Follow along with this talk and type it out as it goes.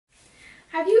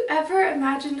Have you ever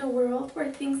imagined a world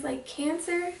where things like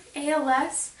cancer,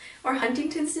 ALS, or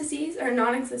Huntington's disease are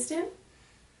non-existent?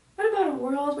 What about a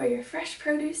world where your fresh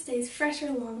produce stays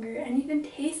fresher longer and even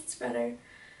tastes better?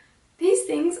 These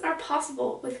things are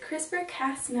possible with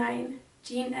CRISPR-Cas9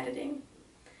 gene editing.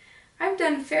 I've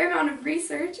done a fair amount of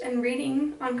research and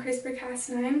reading on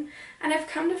CRISPR-Cas9, and I've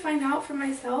come to find out for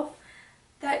myself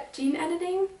that gene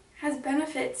editing has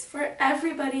benefits for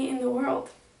everybody in the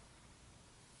world.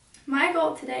 My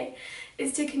goal today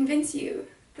is to convince you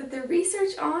that the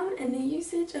research on and the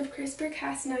usage of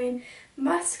CRISPR-Cas9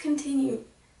 must continue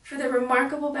for the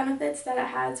remarkable benefits that it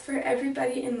has for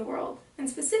everybody in the world. And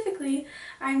specifically,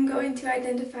 I'm going to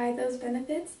identify those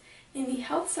benefits in the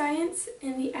health science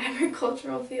and the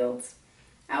agricultural fields.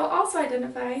 I will also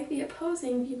identify the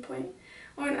opposing viewpoint,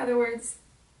 or in other words,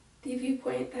 the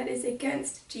viewpoint that is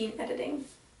against gene editing.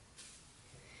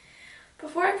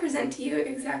 Before I present to you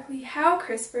exactly how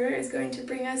CRISPR is going to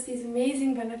bring us these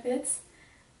amazing benefits,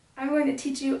 I'm going to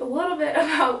teach you a little bit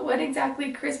about what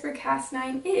exactly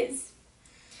CRISPR-Cas9 is.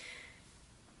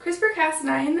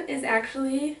 CRISPR-Cas9 is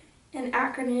actually an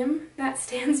acronym that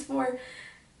stands for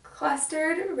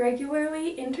Clustered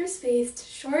Regularly Interspaced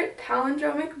Short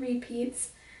Palindromic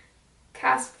Repeats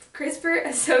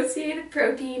CRISPR-Associated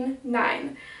Protein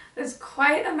 9. It's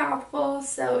quite a mouthful,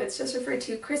 so it's just referred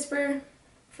to CRISPR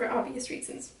for obvious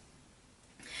reasons.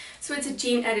 So it's a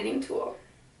gene editing tool.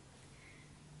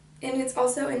 And it's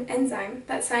also an enzyme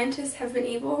that scientists have been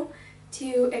able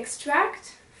to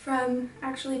extract from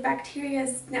actually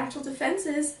bacteria's natural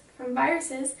defenses from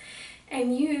viruses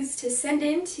and use to send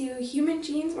into human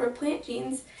genes or plant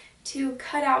genes to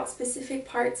cut out specific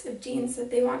parts of genes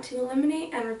that they want to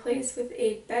eliminate and replace with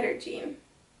a better gene.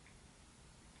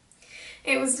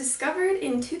 It was discovered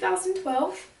in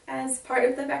 2012 as part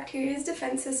of the bacteria's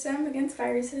defense system against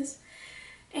viruses,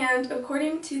 and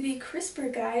according to the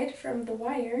CRISPR guide from The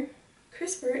Wire,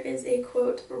 CRISPR is a,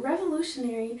 quote,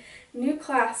 revolutionary new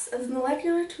class of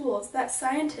molecular tools that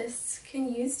scientists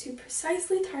can use to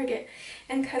precisely target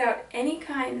and cut out any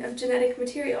kind of genetic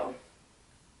material.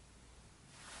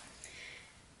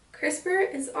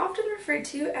 CRISPR is often referred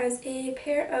to as a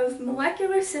pair of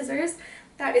molecular scissors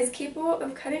that is capable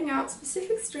of cutting out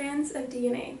specific strands of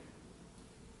DNA.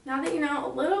 Now that you know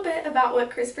a little bit about what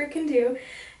CRISPR can do,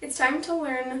 it's time to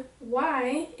learn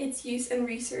why its use and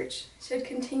research should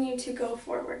continue to go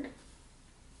forward.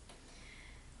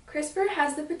 CRISPR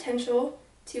has the potential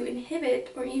to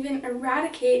inhibit or even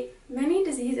eradicate many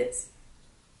diseases.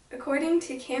 According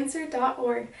to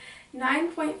cancer.org,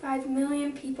 9.5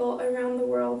 million people around the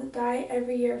world die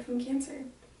every year from cancer.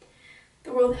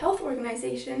 The World Health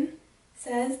Organization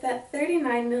says that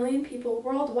 39 million people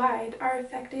worldwide are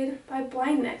affected by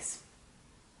blindness.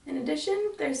 In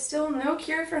addition, there's still no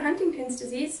cure for Huntington's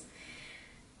disease,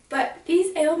 but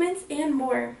these ailments and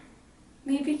more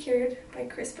may be cured by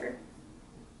CRISPR.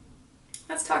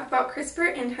 Let's talk about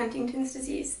CRISPR and Huntington's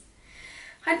disease.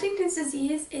 Huntington's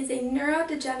disease is a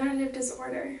neurodegenerative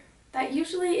disorder that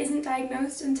usually isn't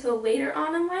diagnosed until later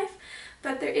on in life,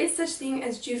 but there is such thing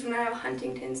as juvenile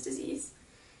Huntington's disease.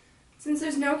 Since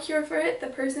there's no cure for it, the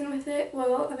person with it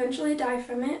will eventually die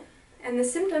from it, and the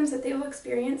symptoms that they will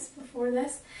experience before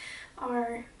this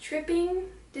are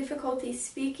tripping, difficulty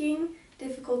speaking,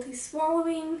 difficulty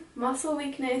swallowing, muscle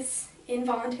weakness,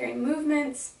 involuntary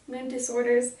movements, mood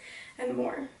disorders, and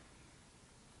more.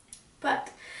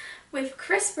 But with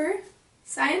CRISPR,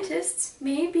 scientists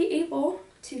may be able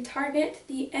to target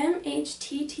the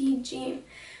MHTT gene,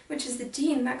 which is the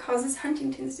gene that causes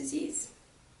Huntington's disease.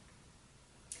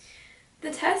 The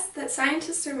tests that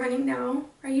scientists are running now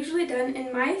are usually done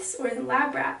in mice or in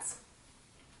lab rats.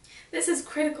 This is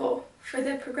critical for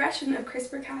the progression of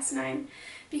CRISPR-Cas9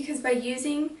 because by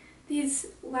using these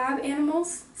lab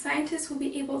animals, scientists will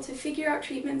be able to figure out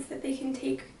treatments that they can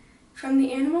take from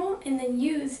the animal and then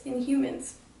use in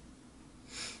humans.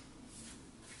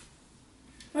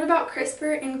 What about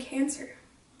CRISPR in cancer?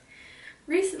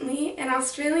 Recently, an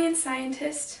Australian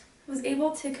scientist was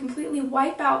able to completely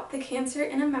wipe out the cancer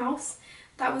in a mouse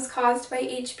that was caused by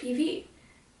HPV.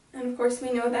 And of course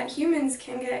we know that humans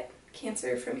can get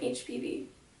cancer from HPV.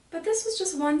 But this was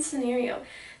just one scenario.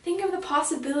 Think of the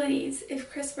possibilities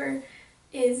if CRISPR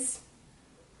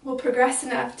will progress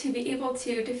enough to be able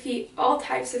to defeat all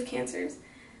types of cancers.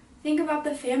 Think about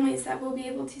the families that will be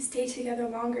able to stay together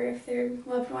longer if their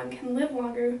loved one can live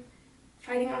longer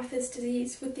fighting off this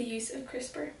disease with the use of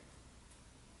CRISPR.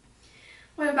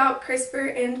 What about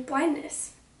CRISPR and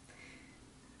blindness?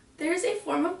 There's a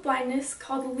form of blindness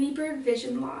called Leber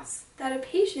vision loss that a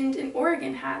patient in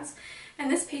Oregon has,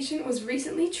 and this patient was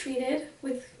recently treated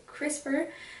with CRISPR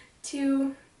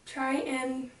to try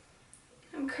and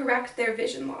correct their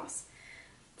vision loss.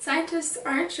 Scientists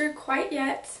aren't sure quite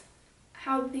yet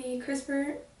how the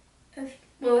CRISPR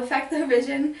will affect their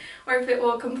vision or if it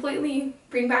will completely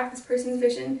bring back this person's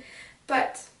vision,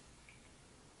 but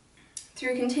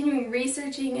through continuing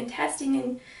researching and testing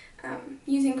and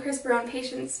using CRISPR on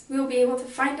patients, we'll be able to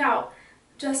find out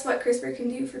just what CRISPR can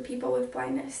do for people with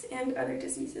blindness and other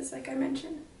diseases like I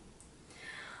mentioned.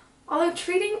 Although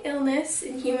treating illness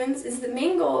in humans is the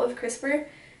main goal of CRISPR,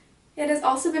 it has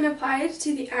also been applied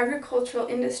to the agricultural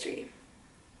industry,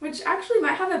 which actually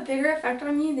might have a bigger effect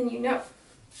on you than you know.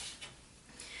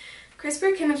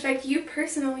 CRISPR can affect you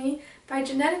personally by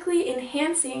genetically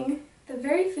enhancing the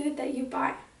very food that you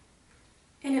buy.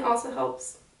 And it also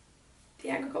helps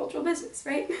the agricultural business,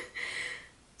 right?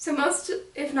 So most,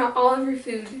 if not all of your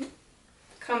food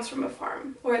comes from a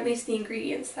farm, or at least the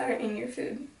ingredients that are in your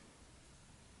food.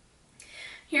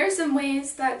 Here are some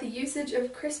ways that the usage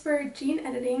of CRISPR gene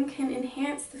editing can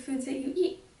enhance the foods that you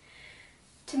eat.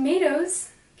 Tomatoes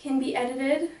can be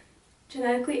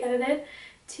genetically edited,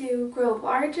 to grow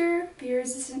larger, be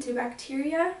resistant to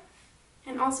bacteria,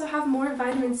 and also have more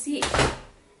vitamin C.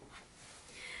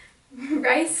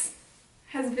 Rice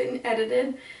has been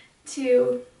edited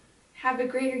to have a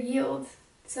greater yield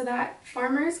so that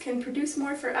farmers can produce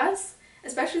more for us,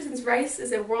 especially since rice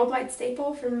is a worldwide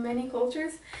staple for many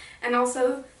cultures, and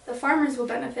also the farmers will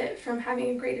benefit from having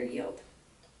a greater yield.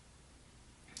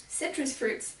 Citrus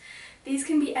fruits, these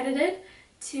can be edited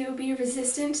to be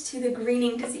resistant to the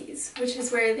greening disease, which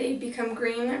is where they become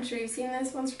green. I'm sure you've seen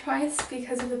this once or twice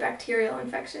because of the bacterial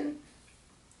infection.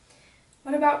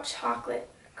 What about chocolate?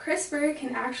 CRISPR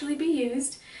can actually be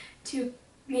used to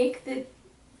make the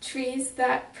trees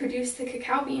that produce the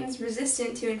cacao beans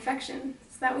resistant to infection,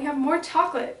 so that we have more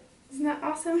chocolate. Isn't that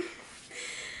awesome?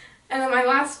 And then my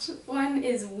last one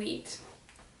is wheat.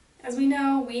 As we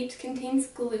know, wheat contains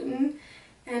gluten,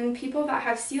 and people that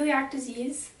have celiac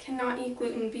disease cannot eat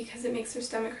gluten because it makes their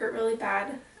stomach hurt really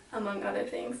bad, among other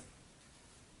things.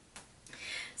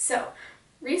 So,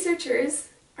 researchers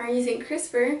are using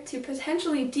CRISPR to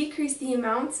potentially decrease the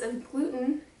amounts of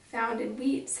gluten found in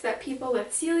wheat so that people with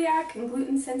celiac and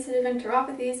gluten-sensitive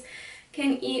enteropathies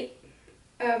can eat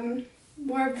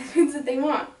more of the foods that they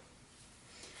want.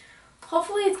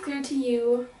 Hopefully it's clear to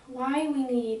you why we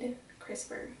need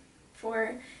CRISPR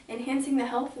for enhancing the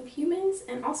health of humans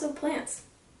and also plants.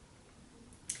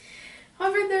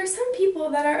 However, there are some people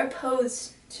that are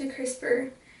opposed to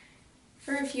CRISPR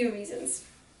for a few reasons.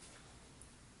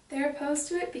 They're opposed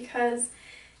to it because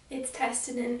it's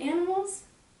tested in animals,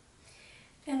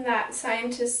 and that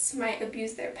scientists might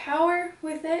abuse their power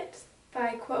with it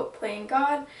by, quote, playing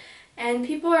God, and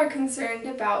people are concerned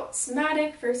about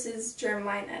somatic versus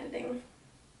germline editing.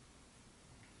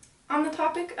 On the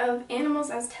topic of animals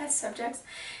as test subjects,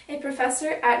 a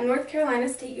professor at North Carolina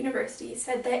State University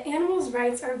said that animals'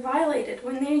 rights are violated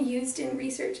when they're used in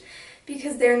research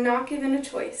because they're not given a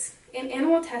choice, and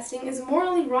animal testing is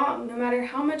morally wrong no matter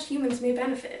how much humans may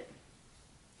benefit.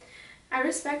 I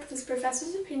respect this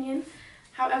professor's opinion,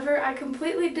 however, I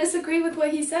completely disagree with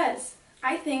what he says.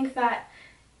 I think that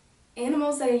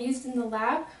animals that are used in the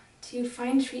lab to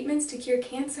find treatments to cure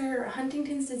cancer or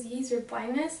Huntington's disease or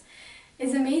blindness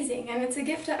is amazing, and it's a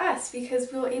gift to us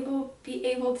because we'll be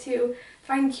able to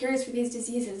find cures for these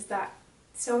diseases that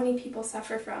so many people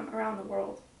suffer from around the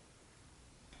world.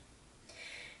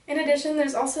 In addition,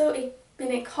 there's also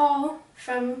been a call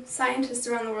from scientists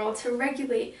around the world to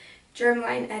regulate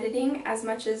germline editing as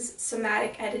much as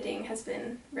somatic editing has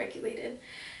been regulated.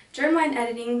 Germline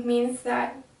editing means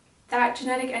that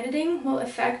genetic editing will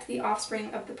affect the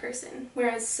offspring of the person,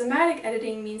 whereas somatic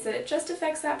editing means that it just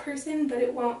affects that person, but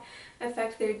it won't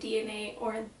affect their DNA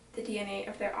or the DNA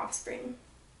of their offspring.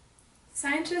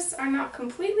 Scientists are not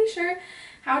completely sure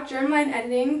how germline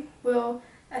editing will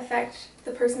affect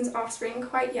the person's offspring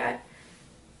quite yet,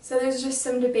 so there's just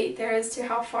some debate there as to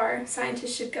how far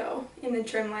scientists should go in the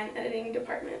germline editing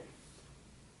department.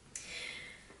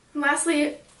 And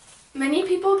lastly, many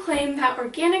people claim that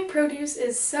organic produce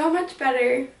is so much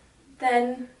better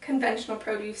than conventional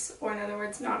produce, or in other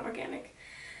words, non-organic.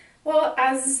 Well,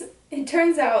 as it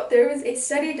turns out, there was a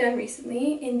study done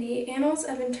recently in the Annals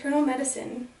of Internal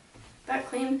Medicine that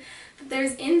claimed that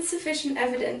there's insufficient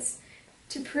evidence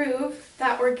to prove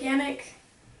that organic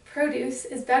produce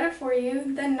is better for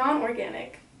you than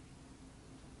non-organic.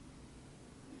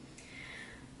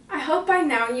 I hope by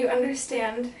now you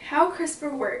understand how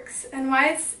CRISPR works and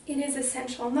why it is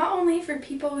essential not only for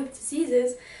people with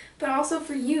diseases, but also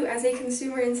for you as a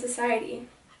consumer in society.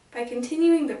 By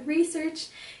continuing the research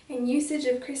and usage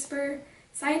of CRISPR,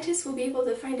 Scientists will be able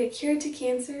to find a cure to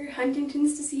cancer,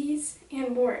 Huntington's disease,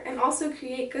 and more, and also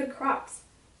create good crops.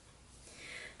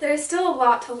 There is still a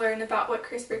lot to learn about what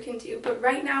CRISPR can do, but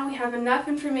right now we have enough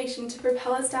information to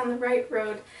propel us down the right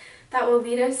road that will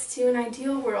lead us to an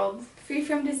ideal world, free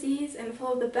from disease and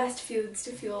full of the best foods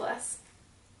to fuel us.